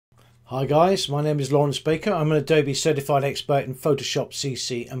Hi guys, my name is Lawrence Baker. I'm an Adobe certified expert in Photoshop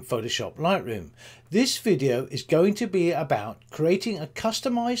CC and Photoshop Lightroom. This video is going to be about creating a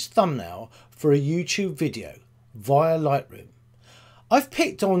customized thumbnail for a YouTube video via Lightroom. I've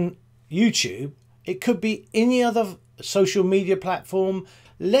picked on YouTube. It could be any other social media platform.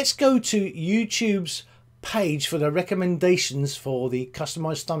 Let's go to YouTube's page for the recommendations for the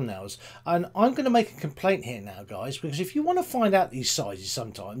customized thumbnails, and I'm going to make a complaint here now guys, because if you want to find out these sizes,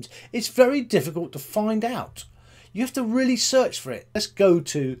 sometimes it's very difficult to find out. You have to really search for it. Let's go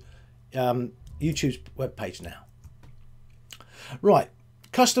to YouTube's webpage now. Right,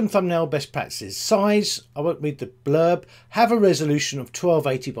 custom thumbnail best practices. Size, I won't read the blurb. Have a resolution of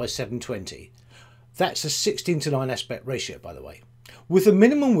 1280 by 720. That's a 16:9 aspect ratio, by the way, with a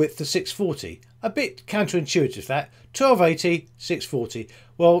minimum width of 640. A bit counterintuitive that. 1280, 640.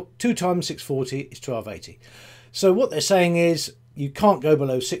 Well, 2 times 640 is 1280. So what they're saying is you can't go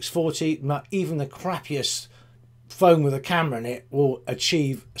below 640. Not even the crappiest phone with a camera in it will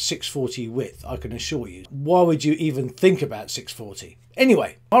achieve 640 width, I can assure you. Why would you even think about 640?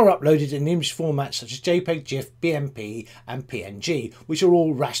 Anyway, are uploaded in image formats such as JPEG, GIF, BMP and PNG, which are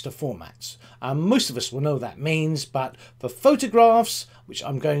all raster formats. Most of us will know what that means, but for photographs, which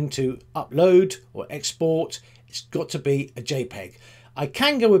I'm going to upload or export, it's got to be a JPEG. I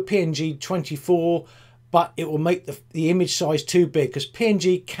can go with PNG 24, but it will make the image size too big, because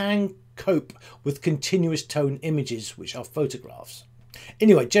PNG can cope with continuous tone images, which are photographs.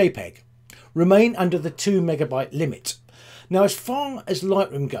 Anyway, JPEG. Remain under the 2 megabyte limit. Now, as far as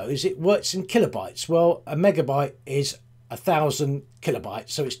Lightroom goes, it works in kilobytes. Well, a megabyte is 1,000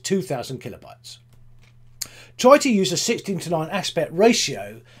 kilobytes, so it's 2,000 kilobytes. Try to use a 16:9 aspect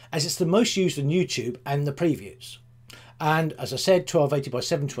ratio, as it's the most used on YouTube and the previews. And as I said, 1280 by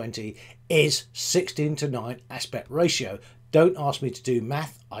 720 is 16:9 aspect ratio. Don't ask me to do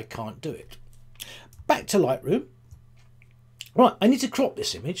math, I can't do it. Back to Lightroom. Right, I need to crop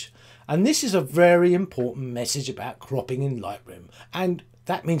this image, and this is a very important message about cropping in Lightroom, and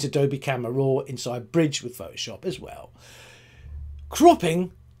that means Adobe Camera Raw inside Bridge with Photoshop as well.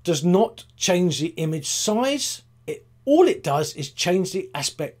 Cropping does not change the image size. All it does is change the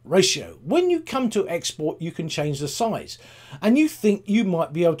aspect ratio. When you come to export, you can change the size, and you think you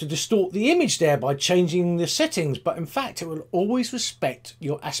might be able to distort the image there by changing the settings, but in fact it will always respect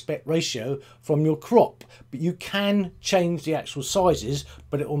your aspect ratio from your crop. But you can change the actual sizes,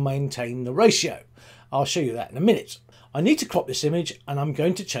 but it will maintain the ratio. I'll show you that in a minute. I need to crop this image, and I'm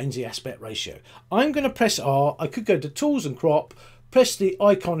going to change the aspect ratio. I'm going to press R. I could go to Tools and Crop, press the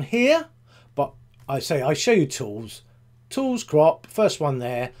icon here, but I show you Tools, Crop, first one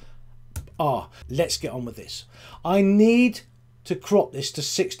there. Let's get on with this. I need to crop this to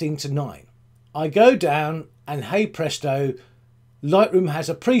 16:9. I go down, and hey presto, Lightroom has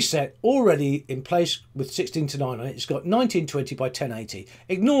a preset already in place with 16:9 on it. It's got 1920 by 1080.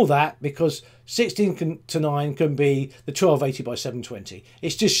 Ignore that, because 16:9 can be the 1280 by 720.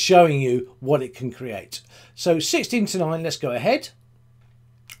 It's just showing you what it can create. So 16:9, let's go ahead.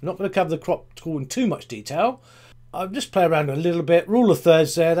 I'm not going to cover the crop tool in too much detail. I'll just play around a little bit. Rule of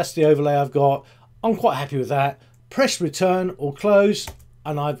thirds there, that's the overlay I've got. I'm quite happy with that. Press return or close,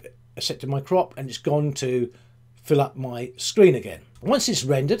 and I've accepted my crop, and it's gone to fill up my screen again. Once it's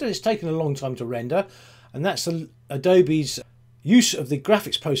rendered, and it's taken a long time to render, and that's Adobe's use of the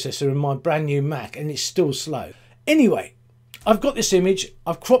graphics processor in my brand new Mac, and it's still slow. Anyway, I've got this image,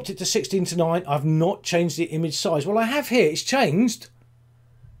 I've cropped it to 16:9, I've not changed the image size. Well, I have here, it's changed,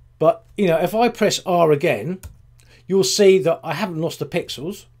 but you know, if I press R again, you'll see that I haven't lost the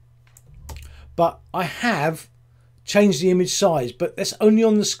pixels, but I have changed the image size, but that's only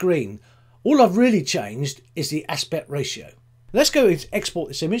on the screen. All I've really changed is the aspect ratio. Let's go and export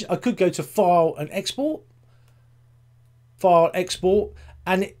this image. I could go to File and Export. File, Export,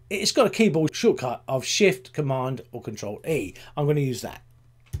 and it's got a keyboard shortcut of Shift, Command or Control E. I'm going to use that.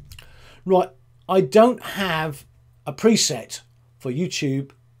 Right, I don't have a preset for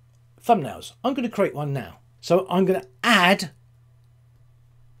YouTube thumbnails. I'm going to create one now. So I'm going to add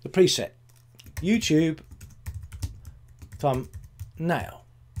the preset, YouTube thumbnail.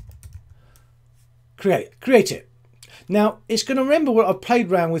 Create it. Now it's going to remember what I've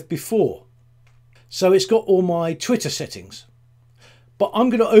played around with before. So it's got all my Twitter settings, but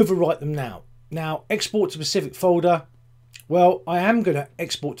I'm going to overwrite them now. Now export to specific folder. Well, I am going to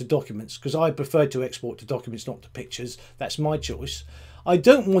export to documents, because I prefer to export to documents, not to pictures. That's my choice. I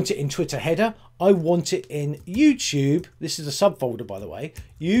don't want it in Twitter header. I want it in YouTube. This is a subfolder, by the way.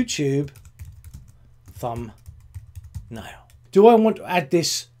 YouTube thumbnail. Do I want to add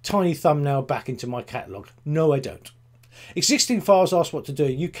this tiny thumbnail back into my catalog? No, I don't. Existing files ask what to do.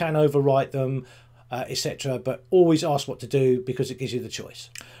 You can overwrite them, etc. But always ask what to do because it gives you the choice.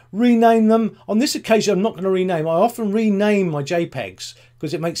 Rename them. On this occasion, I'm not going to rename. I often rename my JPEGs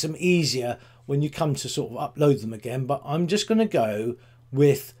because it makes them easier when you come to sort of upload them again. But I'm just going to go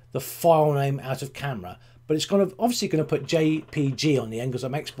with the file name out of camera. But it's obviously going to put JPG on the end because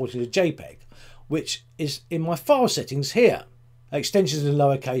I'm exporting a JPEG, which is in my file settings here. Extensions in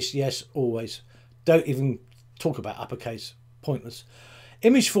lowercase, yes, always. Don't even talk about uppercase, pointless.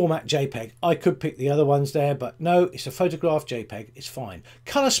 Image format JPEG, I could pick the other ones there, but no, it's a photograph JPEG, it's fine.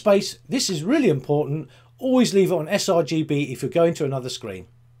 Color space, this is really important. Always leave it on sRGB if you're going to another screen.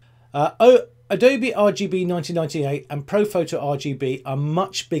 Adobe RGB 1998 and ProPhoto RGB are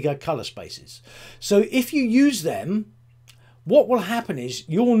much bigger color spaces. So if you use them, what will happen is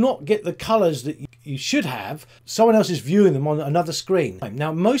you'll not get the colors that you should have. Someone else is viewing them on another screen.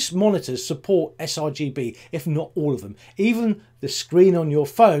 Now, most monitors support sRGB, if not all of them. Even the screen on your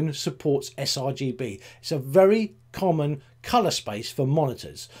phone supports sRGB. It's a very common color space for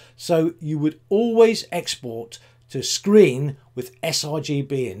monitors. So you would always export to screen with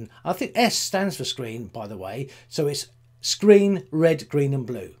sRGB in. I think S stands for screen, by the way. So it's screen, red, green and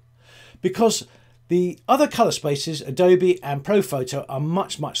blue. Because the other color spaces, Adobe and ProPhoto, are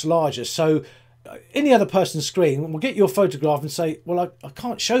much, much larger. So any other person's screen will get your photograph and say, well, I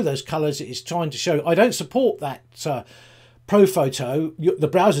can't show those colors it's trying to show. I don't support that ProPhoto. The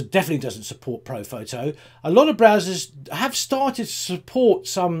browser definitely doesn't support ProPhoto. A lot of browsers have started to support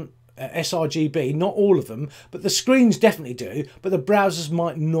some sRGB, not all of them, but the screens definitely do, but the browsers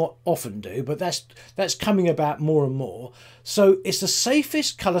might not often do, but that's coming about more and more. So it's the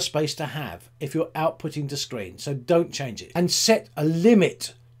safest color space to have if you're outputting to screen, so don't change it. And set a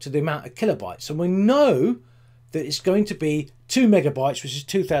limit to the amount of kilobytes, and we know that it's going to be 2 megabytes, which is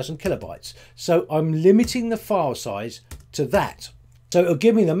 2000 kilobytes. So I'm limiting the file size to that. So it'll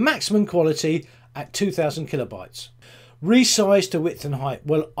give me the maximum quality at 2000 kilobytes. Resize to width and height.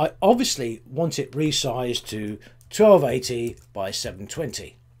 Well, I obviously want it resized to 1280 by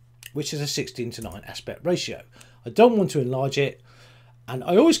 720, which is a 16:9 aspect ratio. I don't want to enlarge it, and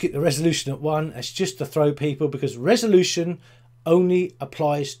I always keep the resolution at 1. It's just to throw people, because resolution only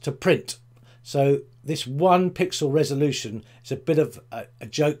applies to print. So this 1 pixel resolution is a bit of a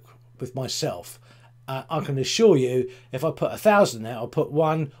joke with myself. I can assure you, if I put 1000 there, I'll put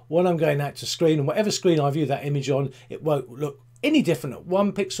 1 when I'm going out to screen, and whatever screen I view that image on, it won't look any different at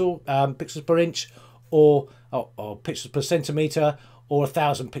 1 pixel, pixels per inch, or pixels per centimeter, or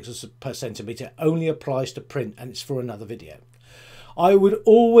 1000 pixels per centimeter. It only applies to print, and it's for another video. I would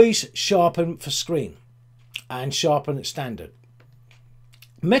always sharpen for screen and sharpen at standard.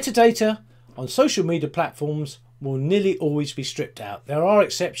 Metadata on social media platforms will nearly always be stripped out. There are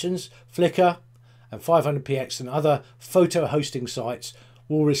exceptions. Flickr and 500px and other photo hosting sites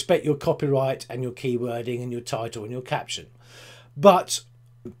will respect your copyright and your keywording and your title and your caption. But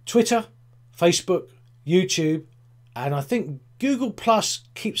Twitter, Facebook, YouTube, and I think Google Plus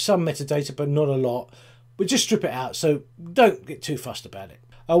keeps some metadata, but not a lot. But just strip it out, so don't get too fussed about it.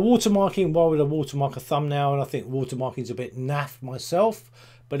 Watermarking, why would I watermark a thumbnail? And I think watermarking is a bit naff myself,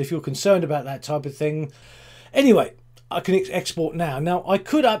 but if you're concerned about that type of thing. Anyway, I can export now. Now, I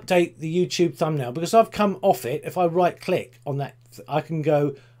could update the YouTube thumbnail because I've come off it. If I right click on that, I can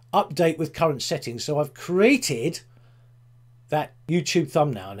go update with current settings. So I've created that YouTube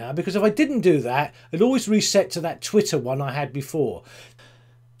thumbnail now, because if I didn't do that, it'd always reset to that Twitter one I had before.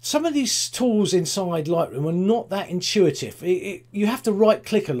 Some of these tools inside Lightroom are not that intuitive. You have to right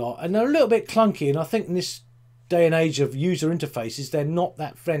click a lot, and they're a little bit clunky, and I think in this day and age of user interfaces, they're not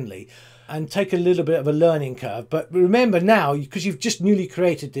that friendly and take a little bit of a learning curve. But remember now, because you've just newly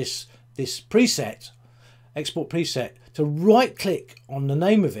created this preset, export preset, to right click on the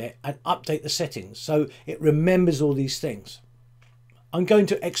name of it and update the settings so it remembers all these things. I'm going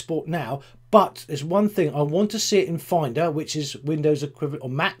to export now, but there's one thing. I want to see it in Finder, which is Windows equivalent or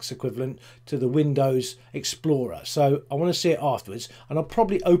Mac's equivalent to the Windows Explorer. So I want to see it afterwards, and I'll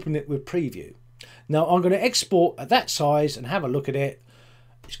probably open it with Preview. Now I'm going to export at that size and have a look at it.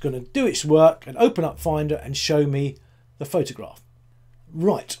 It's going to do its work and open up Finder and show me the photograph.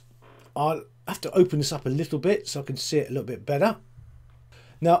 Right, I'll have to open this up a little bit so I can see it a little bit better.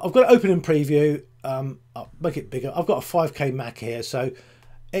 Now I've got it open in Preview. I'll make it bigger. I've got a 5K Mac here, so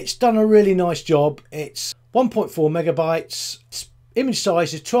it's done a really nice job. It's 1.4 megabytes. Image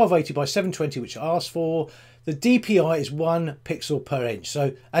size is 1280 by 720, which I asked for. The DPI is 1 pixel per inch.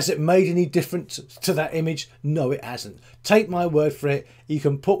 So has it made any difference to that image? No, it hasn't. Take my word for it. You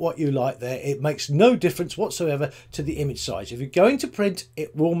can put what you like there. It makes no difference whatsoever to the image size. If you're going to print,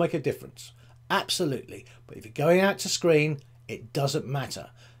 it will make a difference. Absolutely. But if you're going out to screen, it doesn't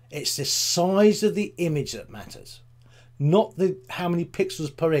matter. It's the size of the image that matters, not how many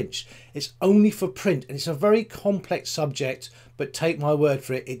pixels per inch. It's only for print, and it's a very complex subject, but take my word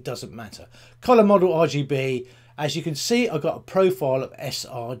for it, it doesn't matter. Color Model Rgb. As you can see, I've got a profile of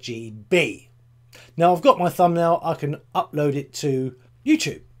sRGB. Now I've got my thumbnail, I can upload it to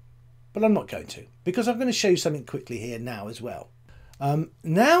YouTube, but I'm not going to, because I'm going to show you something quickly here now as well.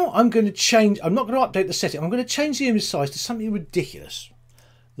 Now I'm going to change, I'm not going to update the setting, I'm going to change the image size to something ridiculous,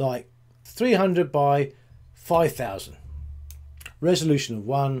 like 300 by 5000. Resolution of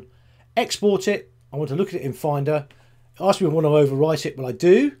 1, export it. I want to look at it in Finder. It asks me if I want to overwrite it. Well, I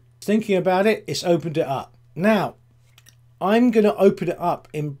do. Thinking about it, it's opened it up. Now, I'm going to open it up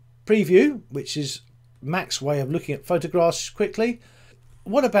in Preview, which is Mac's way of looking at photographs quickly.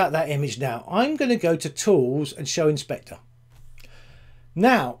 What about that image now? I'm going to go to Tools and Show Inspector.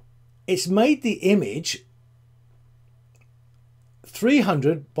 Now, it's made the image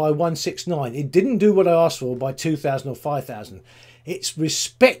 300 by 169. It didn't do what I asked for by 2000 or 5000. It's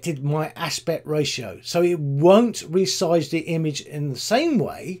respected my aspect ratio, so it won't resize the image in the same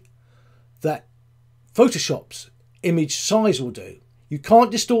way that Photoshop's image size will do. You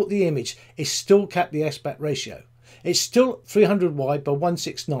can't distort the image. It's still kept the aspect ratio. It's still 300 wide by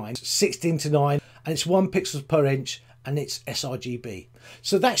 169, 16:9, and it's 1 pixel per inch, and it's sRGB.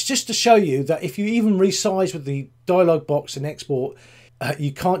 So that's just to show you that if you even resize with the dialog box and export,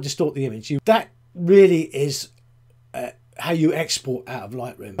 you can't distort the image. That really is how you export out of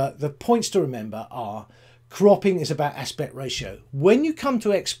Lightroom. The points to remember are cropping is about aspect ratio. When you come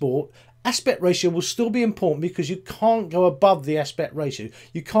to export, aspect ratio will still be important because you can't go above the aspect ratio.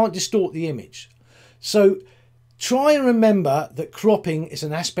 You can't distort the image. So try and remember that cropping is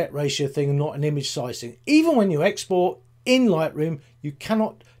an aspect ratio thing and not an image size thing. Even when you export in Lightroom, you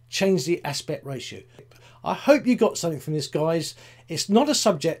cannot change the aspect ratio. I hope you got something from this, guys. It's not a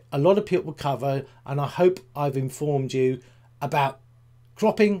subject a lot of people will cover, and I hope I've informed you about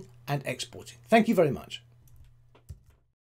cropping and exporting. Thank you very much.